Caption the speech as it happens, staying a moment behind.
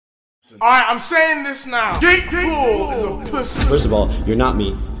Alright, I'm saying this now. Jake Paul is a pussy. First of all, you're not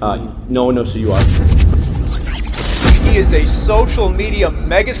me. No one knows who you are. He is a social media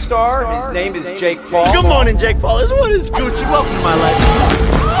megastar. His name is Jake Paul. Good morning, Jake Paul. What is Gucci? Welcome to my life.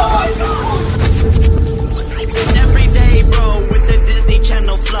 Oh my God! Every day, bro, with the Disney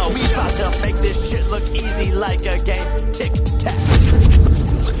Channel flow. We about to make this shit look easy like a game. Tic-tac.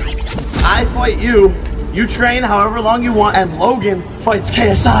 I fight you. You train however long you want, and Logan fights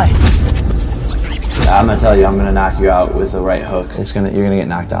KSI. I'm gonna tell you, I'm gonna knock you out with a right hook. You're gonna get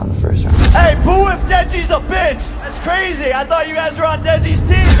knocked out in the first round. Hey, boo if Deji's a bitch! That's crazy! I thought you guys were on Deji's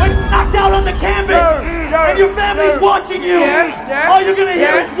team! Like, knocked out on the canvas! And your family's watching you! All you're gonna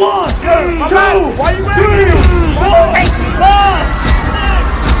hear is 1, 2, 3, 4, 5, 6,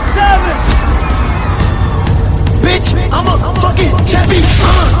 7! Bitch, I'm a fucking champion!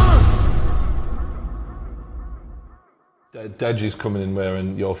 Deji's coming in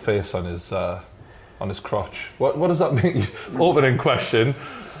wearing your face on his crotch. What does that mean? Opening question.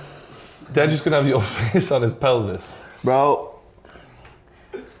 Deji's gonna have your face on his pelvis. Bro,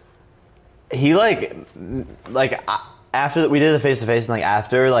 he after we did the face-to-face, and like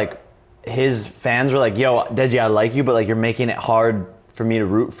after, like, his fans were like, yo, Deji, I like you, but like you're making it hard for me to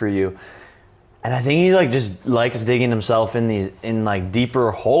root for you. And I think he like just likes digging himself in like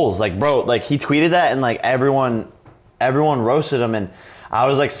deeper holes. Like, bro, like he tweeted that and like everyone roasted him, and I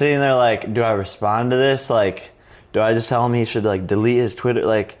was like sitting there like, do I respond to this? Like, do I just tell him he should like delete his Twitter?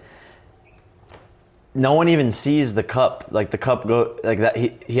 Like, no one even sees the cup. Like the cup go like that.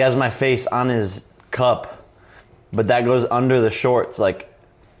 He has my face on his cup, but that goes under the shorts. Like,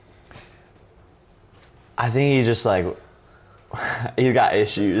 I think he just like he's got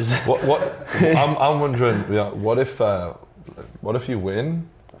issues. I'm wondering, what if you win?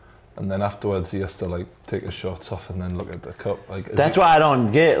 And then afterwards he has to like take his shorts off and then look at the cup. Like, that's why I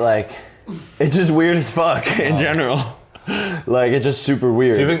don't get, like, it's just weird as fuck in general. Like, it's just super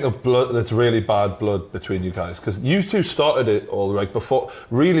weird. Do you think it's really bad blood between you guys? Because you two started it all, like, before.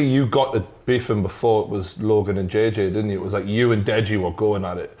 Really, you got the beefing before it was Logan and JJ, didn't you? It was like you and Deji were going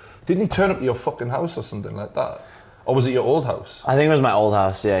at it. Didn't he turn up to your fucking house or something like that? Or was it your old house? I think it was my old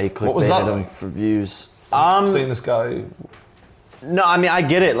house. Yeah, he clickbaited him for views. Seeing this guy. No, I mean, I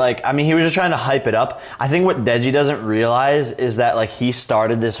get it. Like, I mean, he was just trying to hype it up. I think what Deji doesn't realize is that, like, he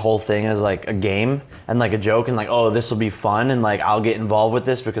started this whole thing as, like, a game and, like, a joke and, like, oh, this will be fun and, like, I'll get involved with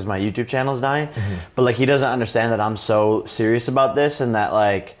this because my YouTube channel's dying. Mm-hmm. But, like, he doesn't understand that I'm so serious about this and that,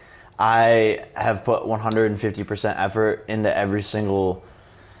 like, I have put 150% effort into every single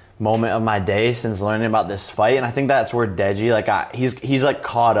moment of my day since learning about this fight. And I think that's where Deji, like, he's like,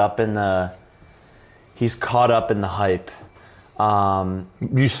 caught up in the hype.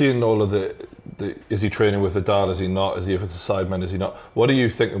 You seeing all of the is he training with the dad, is he not, is he with the sidemen, is he not? What are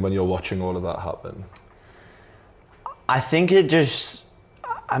you thinking when you're watching all of that happen? I think it just,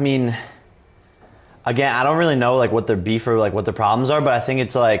 I mean, again, I don't really know like what their beef or like what their problems are, but I think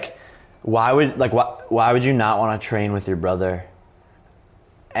it's like, why would you not want to train with your brother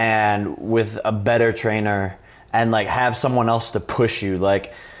and with a better trainer and like have someone else to push you?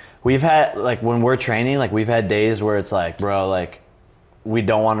 Like, we've had, like, when we're training, like, we've had days where it's like, bro, like, we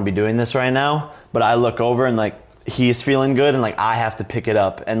don't want to be doing this right now, but I look over and, like, he's feeling good and, like, I have to pick it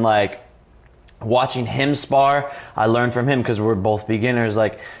up. And, like, watching him spar, I learned from him because we're both beginners.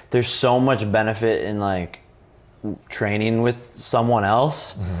 Like, there's so much benefit in, like, training with someone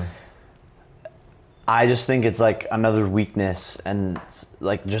else. Mm-hmm. I just think it's, like, another weakness and,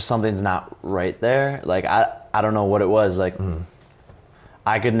 like, just something's not right there. Like, I don't know what it was. Like,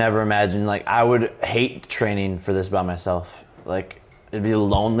 I could never imagine, like, I would hate training for this by myself. Like, it'd be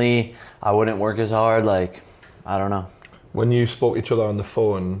lonely. I wouldn't work as hard. Like, I don't know. When you spoke to each other on the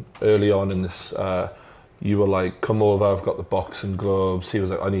phone early on in this, you were like, come over, I've got the boxing gloves. He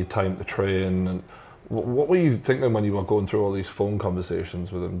was like, I need time to train. And what were you thinking when you were going through all these phone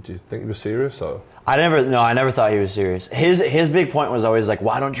conversations with him? Do you think he was serious or? I never thought he was serious. His big point was always like,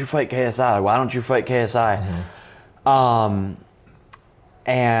 why don't you fight KSI? Why don't you fight KSI? Mm-hmm.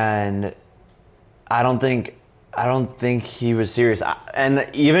 And I don't think he was serious. And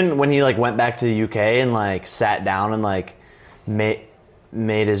even when he like went back to the UK and like sat down and like made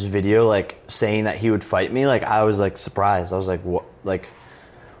his video like saying that he would fight me, like I was like surprised. I was like, what? Like,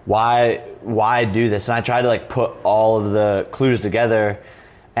 why do this? And I tried to like put all of the clues together.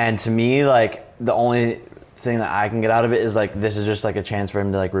 And to me, like the only thing that I can get out of it is like this is just like a chance for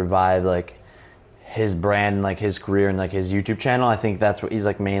him to like revive like his brand and like his career and like his YouTube channel. I think that's what he's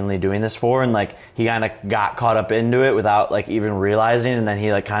like mainly doing this for, and like he kind of got caught up into it without like even realizing, and then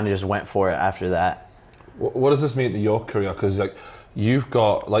he like kind of just went for it after that. What does this mean to your career? Because like you've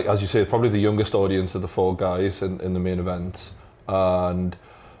got, like, as you say, probably the youngest audience of the 4 guys in the main event, and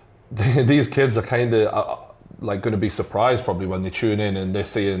these kids are kind of like going to be surprised probably when they tune in and they're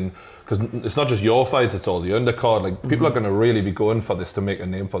seeing, because it's not just your fights, it's all the undercard. Like, people are going to really be going for this to make a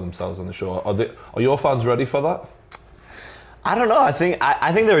name for themselves on the show. Are your fans ready for that? I don't know. I think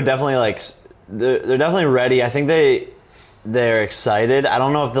they're definitely like they're definitely ready. I think they're excited. I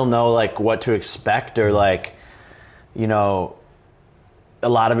don't know if they'll know like what to expect, or like, you know, a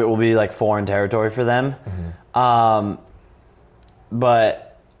lot of it will be like foreign territory for them. But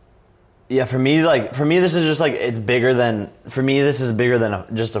yeah, for me, this is just like, it's bigger than, for me, this is bigger than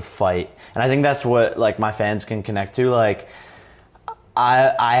just a fight. And I think that's what like my fans can connect to. Like,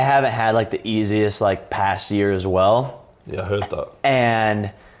 I haven't had like the easiest like past year as well. Yeah, I heard that.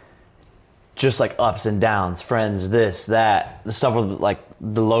 And just like ups and downs, friends, this, that, the stuff with like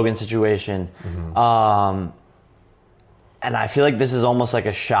the Logan situation. And I feel like this is almost like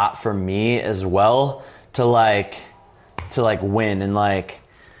a shot for me as well to win, and like,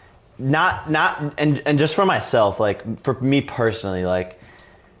 and just for myself, like for me personally, like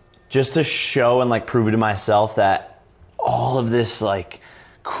just to show and like prove to myself that all of this like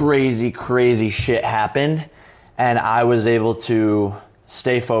crazy shit happened, and I was able to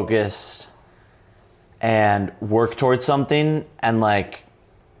stay focused and work towards something, and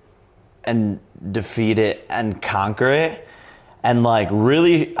defeat it and conquer it, and like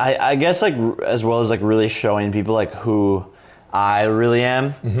really, I guess like as well as like really showing people like who I really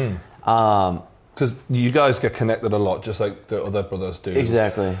am. Because you guys get connected a lot, just like the other brothers do.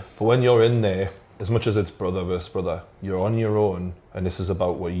 Exactly. But when you're in there, as much as it's brother versus brother, you're on your own, and this is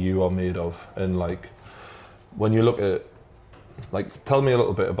about what you are made of. And like, when you look at, like, tell me a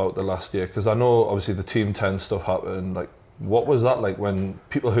little bit about the last year, because I know obviously the Team 10 stuff happened. Like, what was that like when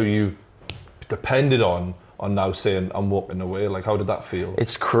people who you've depended on are now saying, I'm walking away? Like, how did that feel?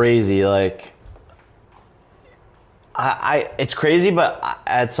 It's crazy. Like, it's crazy, but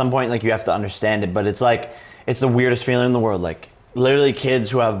at some point, like, you have to understand it. But it's like, it's the weirdest feeling in the world. Like, literally kids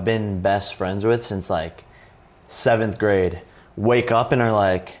who I've been best friends with since like 7th grade wake up and are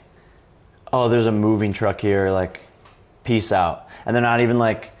like, oh, there's a moving truck here, like, peace out. And they're not even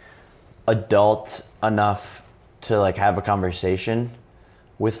like adult enough to like have a conversation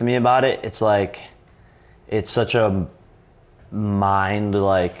with me about it. It's like, it's such a mind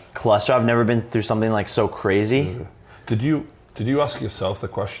like cluster. I've never been through something like so crazy. Did you ask yourself the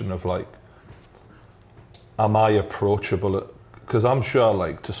question of like, am I approachable? Because I'm sure,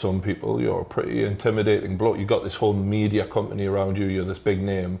 like, to some people, you're a pretty intimidating bloke. You got this whole media company around you. You're this big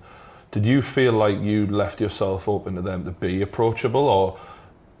name. Did you feel like you left yourself open to them to be approachable, or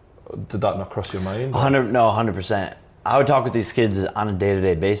did that not cross your mind? 100%. I would talk with these kids on a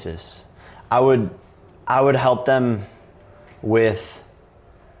day-to-day basis. I would help them with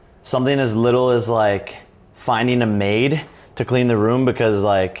something as little as like finding a maid to clean the room because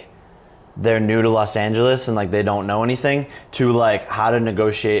like they're new to Los Angeles and like they don't know anything, to like how to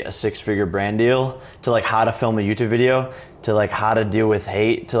negotiate a 6-figure brand deal, to like how to film a YouTube video, to like how to deal with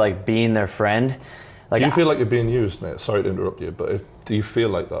hate, to like being their friend. Like, do you feel like you're being used, mate? Sorry to interrupt you, but do you feel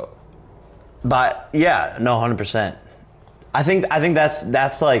like that? But yeah, no, 100%. I think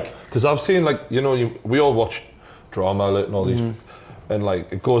that's like, because I've seen, like, you know, we all watch Drama Alert and all these, and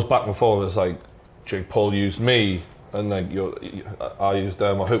like it goes back and forth. It's like Jake Paul used me, and like I used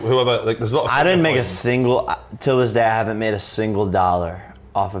them, or whoever. Like, there's a lot of. I didn't make a single, till this day I haven't made a single dollar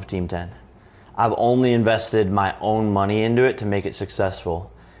off of Team 10. I've only invested my own money into it to make it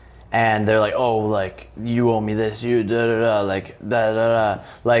successful. And they're like, oh, like, you owe me this, you da-da-da, like, da-da-da.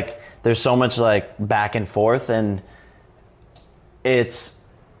 Like, there's so much, like, back and forth, and it's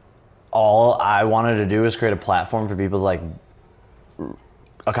all I wanted to do is create a platform for people to, like,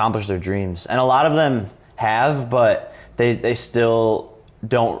 accomplish their dreams. And a lot of them have, but they still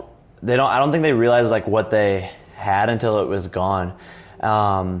don't, I don't think they realize, like, what they had until it was gone.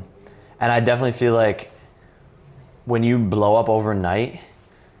 And I definitely feel like when you blow up overnight,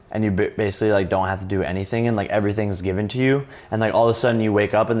 and you basically like don't have to do anything, and like everything's given to you, and like all of a sudden you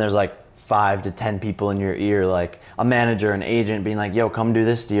wake up and there's like 5 to 10 people in your ear, like a manager, an agent being like, yo, come do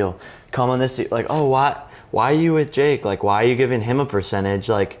this deal, come on this deal. Like, oh, why are you with Jake? Like, why are you giving him a percentage?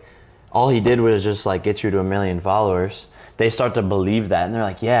 Like, all he did was just like get you to 1 million followers. They start to believe that, and they're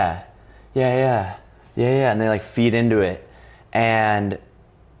like, yeah, and they like feed into it. And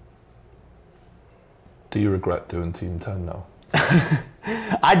do you regret doing Team 10 now?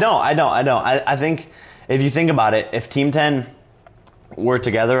 I don't. I think if you think about it, if Team 10 were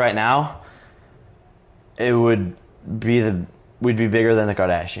together right now, we'd be bigger than the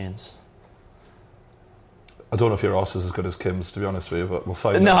Kardashians. I don't know if your arse is as good as Kim's, to be honest with you, but we'll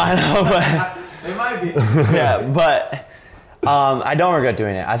find No, out. I know, but It might be. yeah, but I don't regret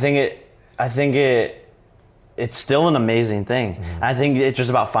doing it. I think it's still an amazing thing. Mm-hmm. I think it's just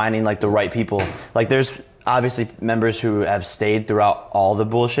about finding like the right people. Like there's obviously members who have stayed throughout all the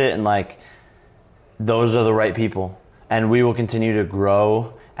bullshit, and like those are the right people. And we will continue to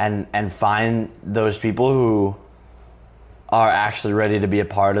grow and find those people who are actually ready to be a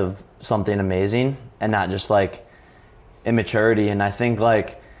part of something amazing and not just like immaturity. And I think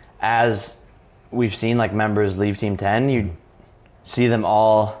like as we've seen like members leave Team 10, you see them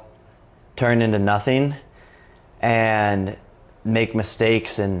all turn into nothing and make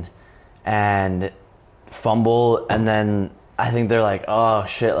mistakes and fumble, and then I think they're like, oh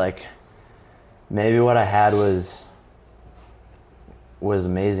shit, like maybe what I had was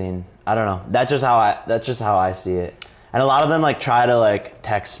amazing. I don't know. That's just how I see it. And a lot of them like try to like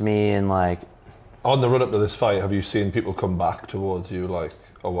text me and like On the run up to this fight, have you seen people come back towards you, like,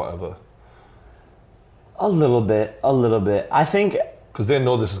 or whatever? a little bit. I think, Because they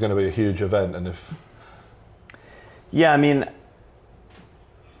know this is going to be a huge event, and if yeah, I mean,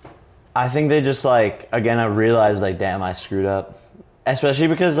 I think they just like, again, I realized like, damn, I screwed up. Especially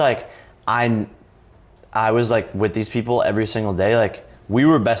because like I was like with these people every single day. Like we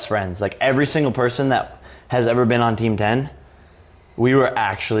were best friends. Like every single person that has ever been on Team 10, we were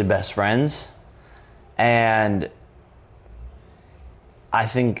actually best friends. And I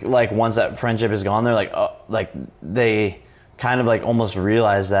think like once that friendship is gone, they're like, oh, like they kind of like almost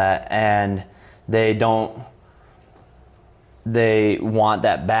realize that, and they want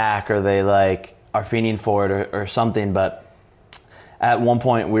that back, or they like are fiending for it or something. But at one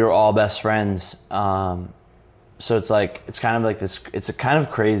point we were all best friends. So it's like, it's kind of like this, it's a kind of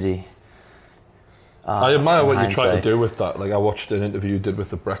crazy. I admire what you hindsight. try to do with that. Like I watched an interview you did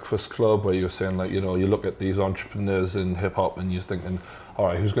with the Breakfast Club where you were saying like, you know, you look at these entrepreneurs in hip hop and you're thinking, all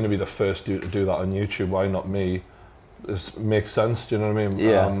right, who's going to be the first dude to do that on YouTube? Why not me? This makes sense. Do you know what I mean?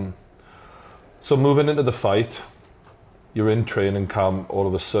 Yeah. So moving into the fight, you're in training camp. All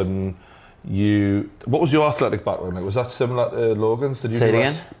of a sudden, what was your athletic background? Like, was that similar to Logan's? Did you Say do it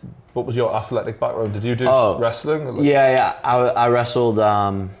again? What was your athletic background? Did you do wrestling? Like, Yeah. I wrestled,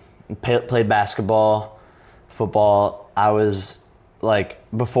 played basketball, football. I was like,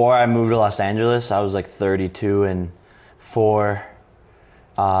 before I moved to Los Angeles, I was like 32 and 4,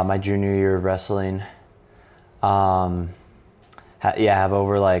 my junior year of wrestling. Have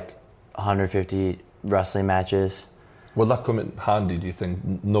over like 150 wrestling matches. Will that come in handy, do you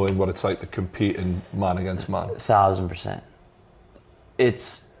think, knowing what it's like to compete in man against man? 1,000%.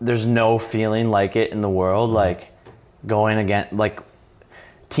 There's no feeling like it in the world, like going against, like,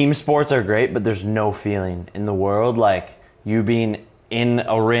 team sports are great, but there's no feeling in the world like you being in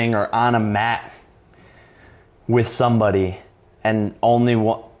a ring or on a mat with somebody and only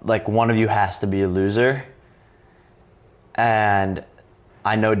one of you has to be a loser. And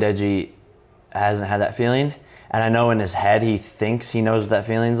I know Deji hasn't had that feeling, and I know in his head he thinks he knows what that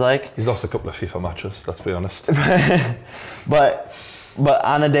feeling's like. He's lost a couple of FIFA matches, let's be honest. But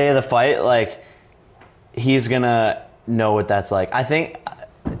on the day of the fight, like, he's gonna know what that's like. I think,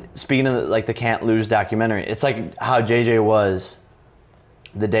 speaking of like the Can't Lose documentary, it's like how JJ was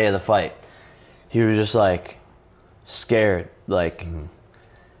the day of the fight. He was just like scared. Like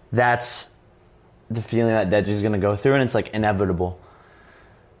that's the feeling that Deji's gonna go through, and it's like inevitable.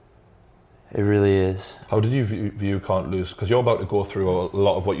 It really is. How did you view Can't Lose? Because you're about to go through a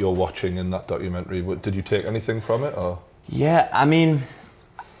lot of what you're watching in that documentary. Did you take anything from it, or? Yeah, I mean,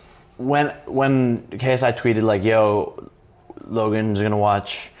 when KSI tweeted like, "Yo, Logan's gonna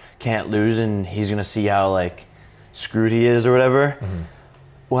watch Can't Lose and he's gonna see how like screwed he is or whatever,"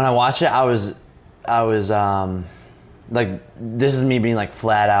 when I watched it, I was like, this is me being like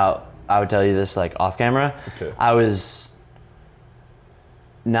flat out. I would tell you this like off camera. Okay. I was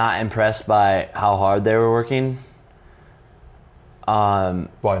not impressed by how hard they were working. Why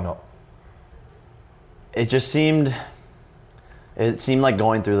not? It just seemed like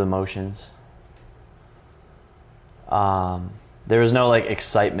going through the motions. There was no like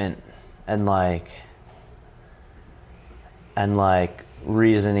excitement and like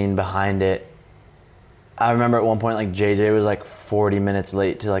reasoning behind it. I remember at one point like JJ was like 40 minutes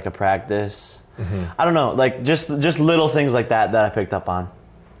late to like a practice. I don't know, like just little things like that I picked up on.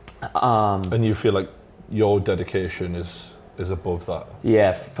 And you feel like your dedication is above that?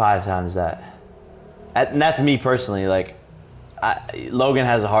 Yeah, 5 times that. And that's me personally. Like, Logan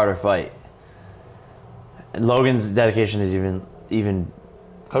has a harder fight. Logan's dedication is even.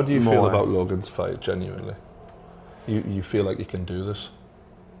 How do you feel more. about Logan's fight, genuinely? You feel like you can do this?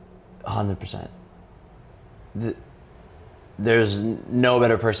 100%. there's no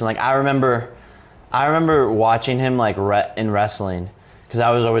better person. Like I remember watching him like in wrestling because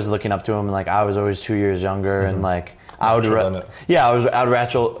I was always looking up to him. Like I was always 2 years younger, and like I would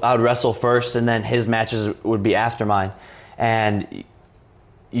wrestle first, and then his matches would be after mine, and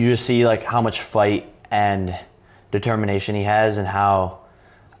you just see like how much fight and determination he has, and how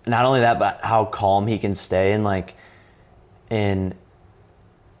not only that, but how calm he can stay in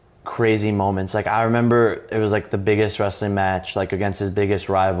crazy moments. Like I remember it was like the biggest wrestling match, like against his biggest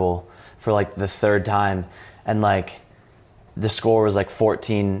rival for like the third time, and like the score was like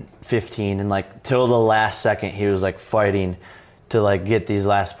 14-15, and like till the last second he was like fighting to like get these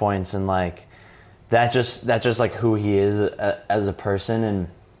last points, and like that's just like who he is as a person. And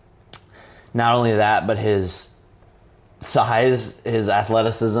not only that, but his size, his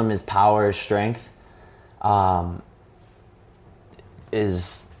athleticism, his power, his strength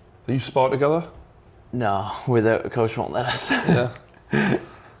is... Are you spar together? No, the coach won't let us. Yeah.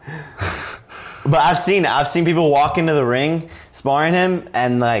 But I've seen people walk into the ring sparring him,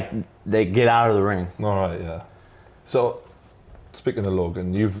 and like they get out of the ring. All right, yeah. So, speaking of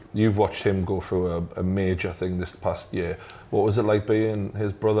Logan, you've watched him go through a major thing this past year. What was it like being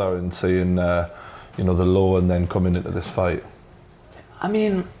his brother and seeing, the low and then coming into this fight? I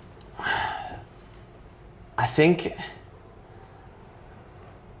mean, I think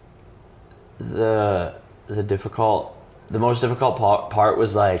the most difficult part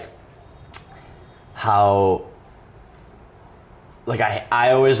was like how like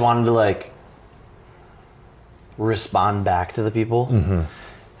I always wanted to like respond back to the people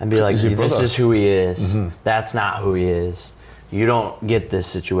and be like, this is who he is. That's not who he is. You don't get this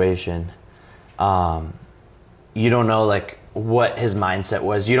situation. You don't know like what his mindset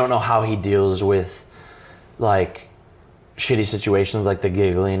was. You don't know how he deals with like shitty situations, like the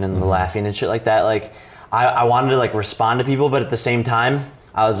giggling and the laughing and shit like that. Like I wanted to like respond to people, but at the same time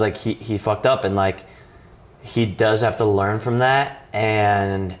I was like, he fucked up, and like he does have to learn from that,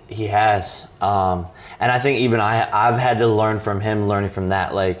 and he has. And I think even I've had to learn from him, learning from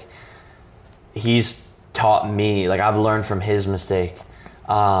that. Like he's taught me, like I've learned from his mistake.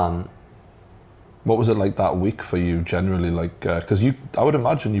 What was it like that week for you generally? Like, because I would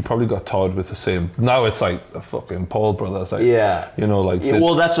imagine you probably got tired with the same. Now it's like the fucking Paul brothers. Like, yeah.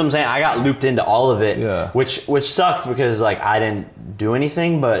 Well, that's what I'm saying. I got looped into all of it. Yeah. Which sucked because like I didn't do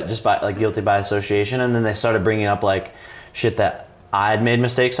anything, but just by like guilty by association. And then they started bringing up like shit that I had made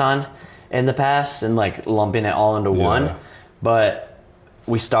mistakes on in the past, and like lumping it all into one. But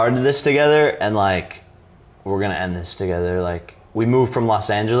we started this together, and like we're gonna end this together. Like we moved from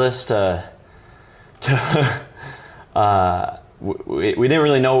Los Angeles to we didn't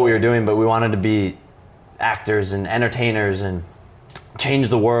really know what we were doing, but we wanted to be actors and entertainers and change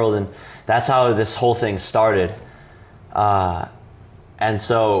the world, and that's how this whole thing started. And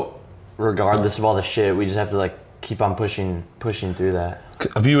so regardless of all the shit, we just have to like keep on pushing through that.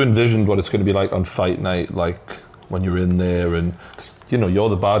 Have you envisioned what it's going to be like on fight night, like when you're in there, and you're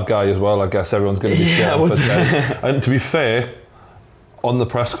the bad guy as well? I guess everyone's going to be cheering for them. And to be fair, on the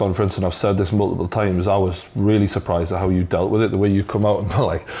press conference, and I've said this multiple times, I was really surprised at how you dealt with it, the way you come out and be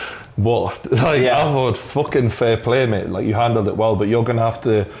like, what? Like, I thought, fucking fair play, mate. Like, you handled it well, but you're going to have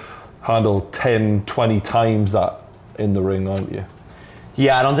to handle 10, 20 times that in the ring, aren't you?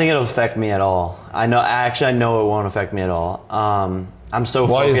 Yeah, I don't think it'll affect me at all. I know it won't affect me at all. I'm so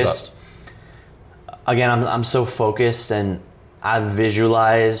focused. Why is that? Again, I'm so focused, and I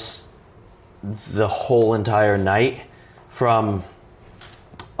visualize the whole entire night from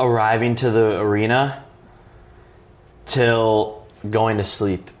arriving to the arena till going to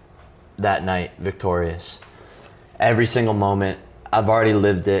sleep that night victorious. Every single moment, I've already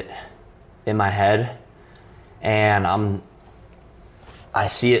lived it in my head, and I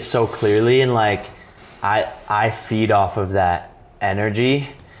see it so clearly, and like I feed off of that energy,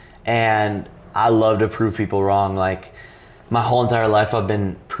 and I love to prove people wrong. Like my whole entire life I've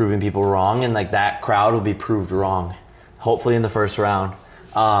been proving people wrong, and like that crowd will be proved wrong, hopefully in the first round.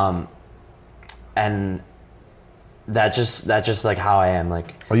 And that's just like how I am.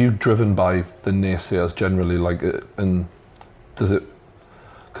 Like, are you driven by the naysayers generally? Like, and does it?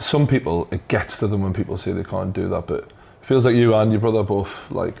 Because some people, it gets to them when people say they can't do that, but it feels like you and your brother both,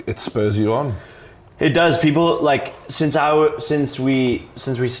 like, it spurs you on. It does. People like since we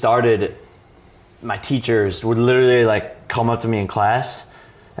started, my teachers would literally like come up to me in class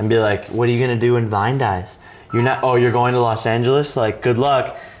and be like, "What are you gonna do in Vine Dies? You're going to Los Angeles? Like, good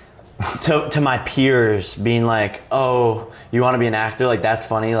luck." to my peers being like, "Oh, you want to be an actor? Like, that's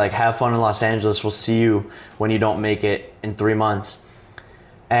funny. Like, have fun in Los Angeles. We'll see you when you don't make it in 3 months."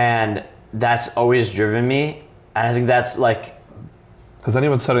 And that's always driven me. And I think that's like, Has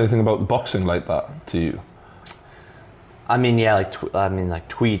anyone said anything about boxing like that to you? I mean, yeah, like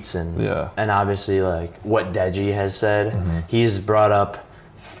tweets and and obviously like what Deji has said. He's brought up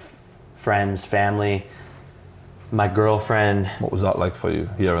friends, family, my girlfriend. What was that like for you,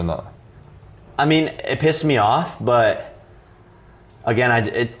 hearing that? I mean, it pissed me off, but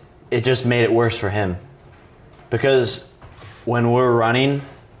again, it just made it worse for him. Because when we're running,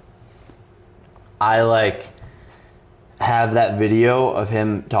 I like have that video of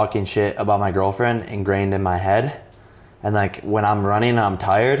him talking shit about my girlfriend ingrained in my head. And like when I'm running and I'm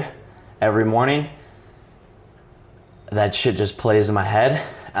tired every morning, that shit just plays in my head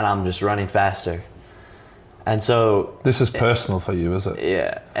and I'm just running faster. And so this is personal for you, is it?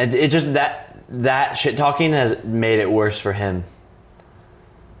 Yeah. And it just that shit talking has made it worse for him.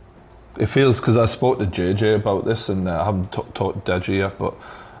 It feels, because I spoke to JJ about this, and I haven't talked to Deji yet, but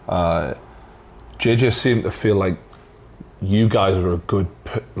JJ seemed to feel like you guys were a good,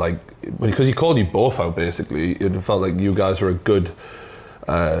 like, because he called you both out basically. It felt like you guys were a good,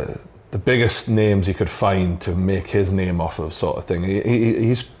 the biggest names he could find to make his name off of, sort of thing.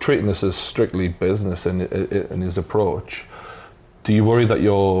 He's treating this as strictly business in his approach. Do you worry that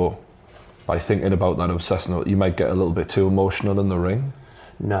you're, by thinking about that, obsessing, you might get a little bit too emotional in the ring?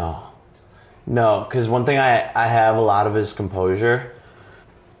 No, because one thing I have a lot of is composure.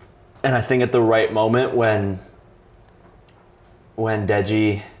 And I think at the right moment when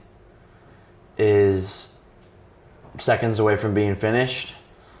Deji is seconds away from being finished,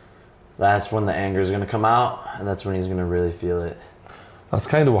 that's when the anger is going to come out, and that's when he's going to really feel it. That's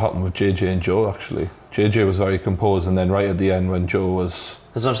kind of what happened with JJ and Joe, actually. JJ was very composed, and then right at the end when Joe was...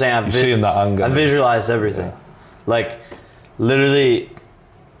 That's what I'm saying. You're seeing that anger. I visualized everything. Yeah. Like, literally,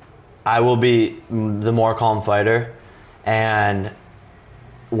 I will be the more calm fighter, and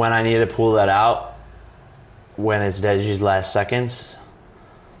when I need to pull that out, when it's Deji's last seconds,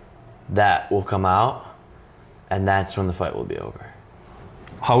 that will come out, and that's when the fight will be over.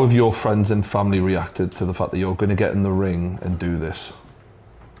 How have your friends and family reacted to the fact that you're going to get in the ring and do this?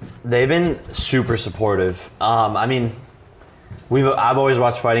 They've been super supportive. I mean, I've always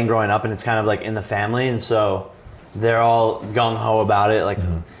watched fighting growing up, and it's kind of like in the family, and so they're all gung-ho about it. Like,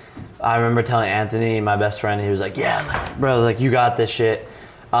 I remember telling Anthony, my best friend, he was like, yeah, like, bro, like, you got this shit.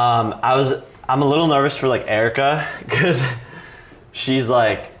 I'm a little nervous for like Erica, because she's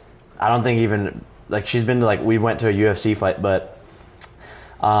like, I don't think even, like, she's been to, like, we went to a UFC fight, but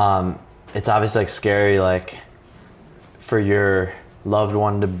it's obviously like scary, like, for your loved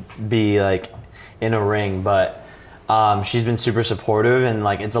one to be like in a ring, but she's been super supportive, and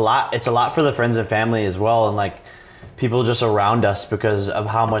like it's a lot for the friends and family as well, and like people just around us because of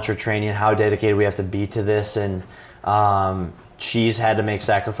how much we're training, how dedicated we have to be to this, and she's had to make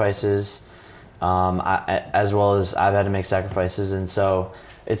sacrifices, as well as I've had to make sacrifices, and so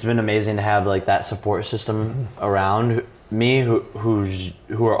it's been amazing to have like that support system around me who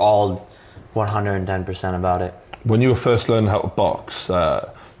are all 110% about it. When you were first learning how to box,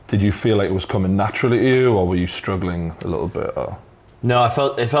 did you feel like it was coming naturally to you, or were you struggling a little bit? Or? No,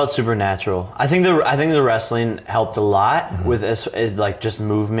 it felt super natural. I think the wrestling helped a lot with is like just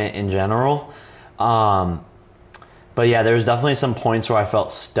movement in general. But yeah, there was definitely some points where I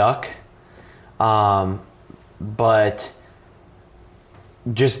felt stuck. But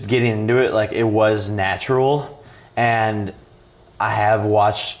just getting into it, like, it was natural, and I have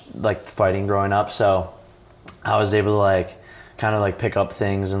watched like fighting growing up, so I was able to like kind of like pick up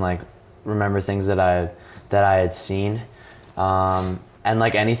things and like remember things that I had seen. And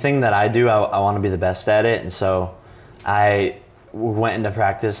like anything that I do, I want to be the best at it, and so I went into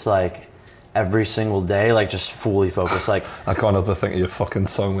practice like every single day, like just fully focused. Like, I can't help but think of your fucking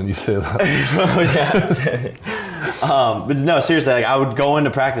song when you say that. Yeah. But no, seriously, like I would go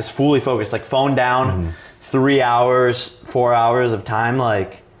into practice fully focused, like phone down, 3 hours, 4 hours of time,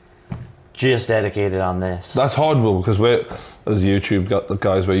 like just dedicated on this. That's hard, though, because we're, as YouTube got the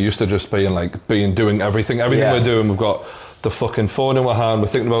guys, we're used to just doing everything we're doing. We've got the fucking phone in our hand, we're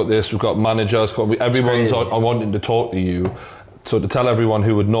thinking about this, we've got managers, everyone's on wanting to talk to you. So to tell everyone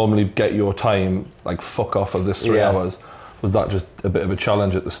who would normally get your time, like, fuck off of this 3 hours, was that just a bit of a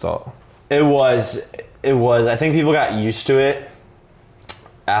challenge at the start? It was. I think people got used to it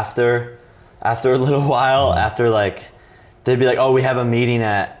after a little while, after like, they'd be like, oh, we have a meeting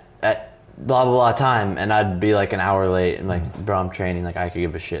at blah, blah, blah time, and I'd be like an hour late, and like, bro, I'm training, like, I could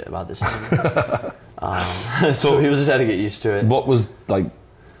give a shit about this time. So people just had to get used to it. What was, like,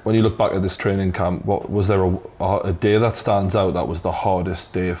 when you look back at this training camp, what was there a day that stands out that was the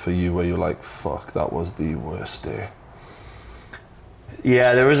hardest day for you, where you're like, fuck, that was the worst day?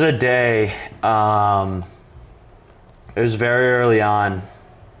 Yeah, there was a day, it was very early on,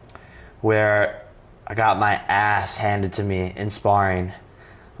 where I got my ass handed to me in sparring.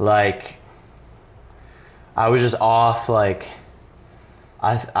 Like, I was just off, like,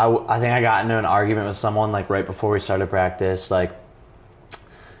 I think I got into an argument with someone, like, right before we started practice. Like,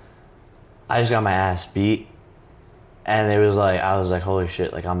 I just got my ass beat. And it was like, I was like, holy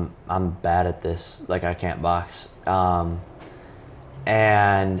shit, like, I'm bad at this. Like, I can't box.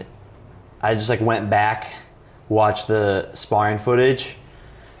 And I just, like, went back, watched the sparring footage,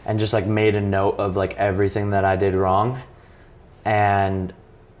 and just, like, made a note of, like, everything that I did wrong. And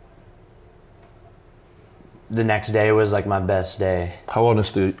the next day was, like, my best day. How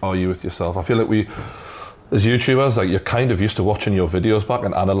honest are you with yourself? I feel like we, as YouTubers, like, you're kind of used to watching your videos back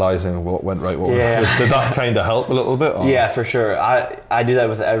and analysing what went right, what Yeah. went. Did that kind of help a little bit? Or? Yeah, for sure. I do that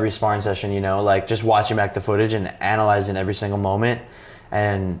with every sparring session, you know, like, just watching back the footage and analyzing every single moment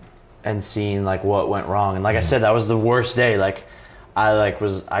and seeing, like, what went wrong. And like I said, that was the worst day. Like, I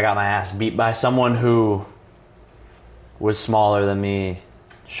got my ass beat by someone who was smaller than me,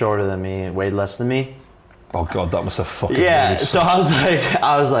 shorter than me, weighed less than me. Oh God, that must have fucking. Yeah, really so I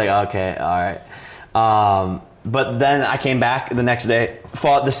was like, okay, all right. But then I came back the next day,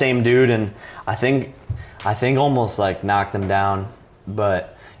 fought the same dude, and I think almost, like, knocked him down.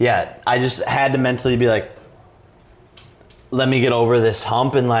 But yeah, I just had to mentally be like, let me get over this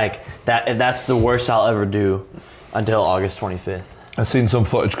hump, and, like, that's the worst I'll ever do until August 25th. I've seen some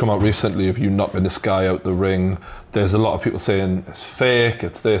footage come out recently of you knocking this guy out the ring. There's a lot of people saying it's fake,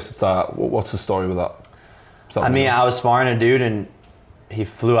 it's this, it's that. What's the story with that? I mean, I was sparring a dude, and he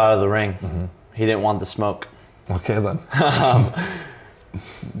flew out of the ring. Mm-hmm. He didn't want the smoke. Okay, then.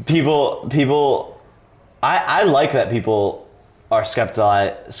 People, I like that people are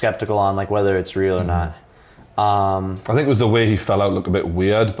skeptical on, like, whether it's real or not. I think it was the way he fell out looked a bit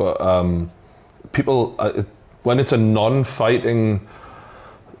weird, but people, when it's a non-fighting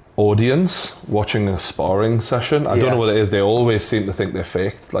audience watching a sparring session, I don't know what it is, they always seem to think they're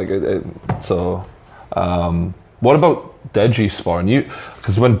faked. Like, what about Deji sparring?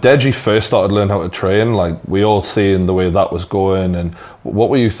 Because when Deji first started learning how to train, like, we all seen the way that was going, and what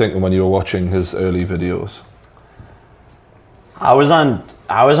were you thinking when you were watching his early videos? I was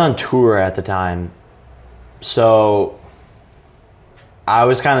on tour at the time, so I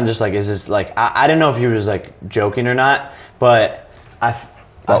was kind of just like, is this, like, I didn't know if he was, like, joking or not, but I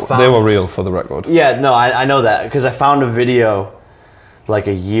found, they were real, for the record. Yeah, no, I know that, because I found a video, like,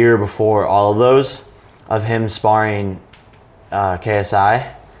 a year before all of those, of him sparring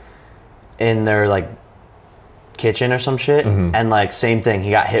KSI in their, like, kitchen or some shit. Mm-hmm. And, like, same thing,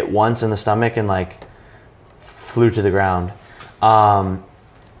 he got hit once in the stomach and, like, flew to the ground.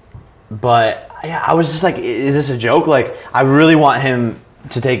 But yeah, I was just like, is this a joke? Like, I really want him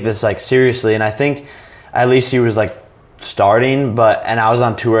to take this, like, seriously. And I think at least he was, like, starting, and I was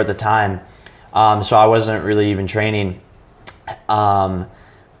on tour at the time, so I wasn't really even training.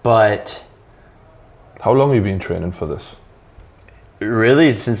 But how long have you been training for this?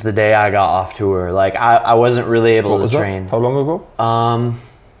 Really, since the day I got off tour. Like, I wasn't really able to train. How long ago?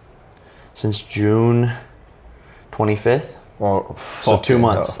 Since June 25th. Oh, so 2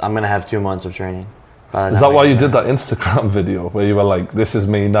 months. I'm gonna have 2 months of training. Is that why you did that Instagram video where you were like, "This is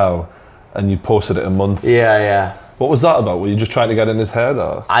me now," and you posted it a month? Yeah. What was that about? Were you just trying to get in his head,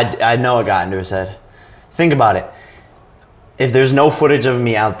 or? I know it got into his head. Think about it. If there's no footage of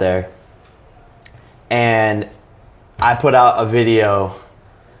me out there, and I put out a video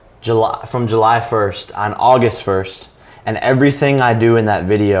from July 1st on August 1st, and everything I do in that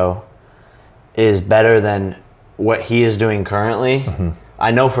video is better than what he is doing currently. Mm-hmm. I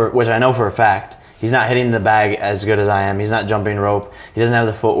know for a fact. He's not hitting the bag as good as I am. He's not jumping rope. He doesn't have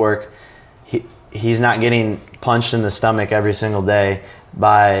the footwork. He's not getting punched in the stomach every single day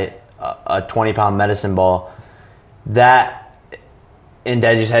by a 20-pound medicine ball. That, in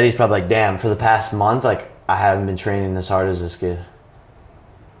Deji's head, he's probably like, damn, for the past month, like, I haven't been training as hard as this kid.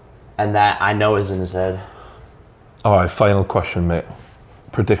 And that, I know, is in his head. All right, final question, mate.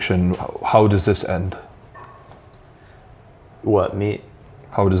 Prediction, how does this end? What, me?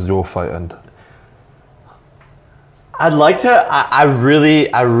 How does your fight end? I'd like to, I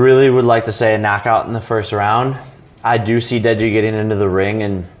really would like to say a knockout in the first round. I do see Deji getting into the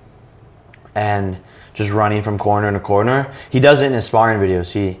ring and just running from corner to corner. He does it in his sparring videos.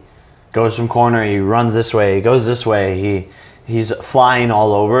 He goes from corner, he runs this way, he goes this way, he's flying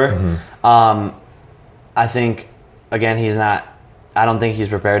all over. Mm-hmm. I think, again, I don't think he's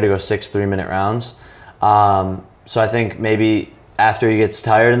prepared to go 6 3-minute rounds. So I think maybe after he gets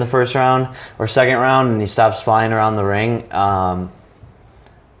tired in the first round or second round and he stops flying around the ring,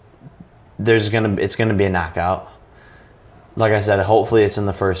 it's gonna be a knockout. Like I said, hopefully it's in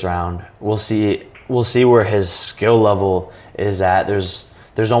the first round. We'll see where his skill level is at. There's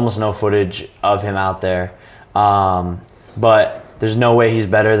almost no footage of him out there, but there's no way he's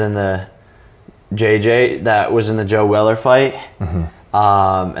better than the JJ that was in the Joe Weller fight. And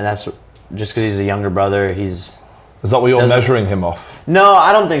that's just because he's a younger brother. Is that what you're measuring him off? No,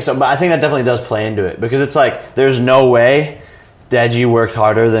 I don't think so. But I think that definitely does play into it, because it's like there's no way Deji worked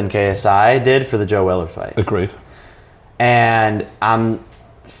harder than KSI did for the Joe Weller fight. Agreed. And I'm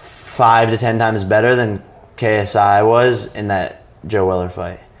 5 to 10 times better than KSI was in that Joe Weller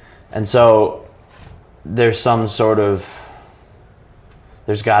fight. And so there's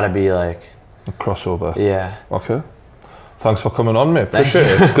got to be like a crossover. Yeah. Okay. Thanks for coming on, mate. Appreciate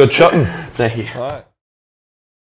it. Good chatting. Thank you. All right.